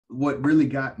what really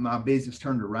got my business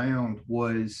turned around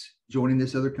was joining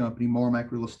this other company,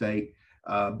 Marmac Real Estate,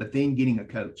 but then getting a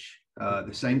coach.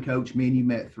 The same coach me and you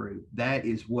met through. That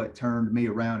is what turned me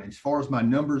around. And as far as my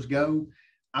numbers go,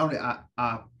 I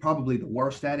probably the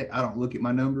worst at it. I don't look at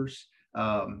my numbers.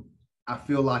 I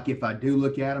feel like if I do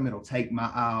look at them, it'll take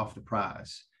my eye off the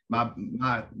prize.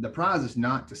 The prize is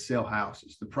not to sell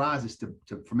houses. The prize is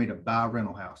for me to buy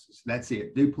rental houses. That's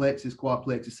it. Duplexes,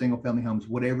 quadplexes, single family homes,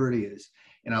 whatever it is.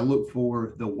 And I look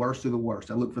for the worst of the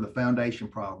worst. I look for the foundation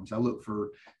problems. I look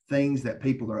for things that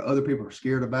other people are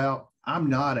scared about. I'm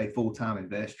not a full-time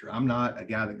investor. I'm not a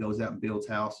guy that goes out and builds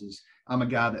houses. I'm a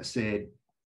guy that said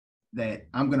that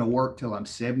I'm going to work till I'm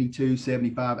 72,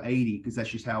 75, 80, because that's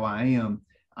just how I am.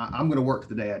 I'm going to work to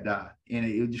the day I die. And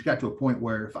it just got to a point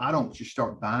where if I don't just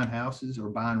start buying houses or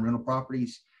buying rental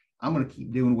properties, I'm going to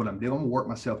keep doing what I'm doing. I'm going to work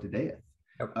myself to death.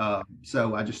 Yep.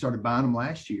 So I just started buying them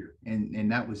last year,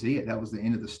 and that was it. That was the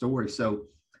end of the story. So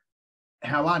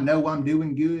how I know I'm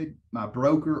doing good, my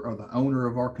broker or the owner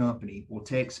of our company will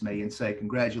text me and say,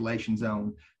 congratulations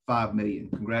on 5 million.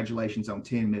 Congratulations on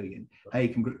 10 million.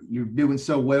 Hey, you're doing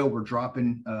so well. We're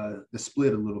dropping the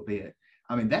split a little bit.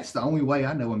 I mean, that's the only way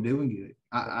I know I'm doing good.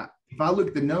 If I look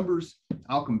at the numbers,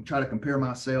 I'll try to compare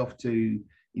myself to,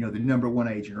 the number one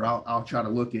agent, or I'll try to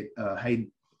look at, hey,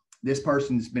 this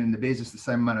person's been in the business the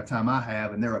same amount of time I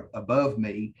have, and they're above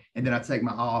me. And then I take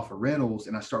my eye off of rentals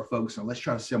and I start focusing on, let's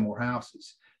try to sell more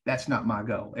houses. That's not my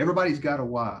goal. Everybody's got a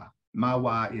why. My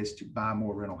why is to buy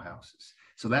more rental houses.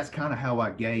 So that's kind of how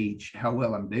I gauge how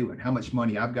well I'm doing, how much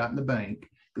money I've got in the bank,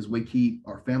 because we keep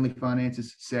our family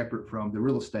finances separate from the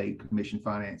real estate commission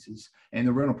finances and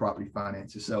the rental property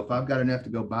finances. So if I've got enough to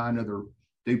go buy another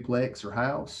duplex or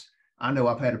house, I know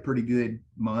I've had a pretty good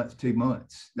month, 2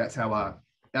 months. That's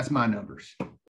my numbers.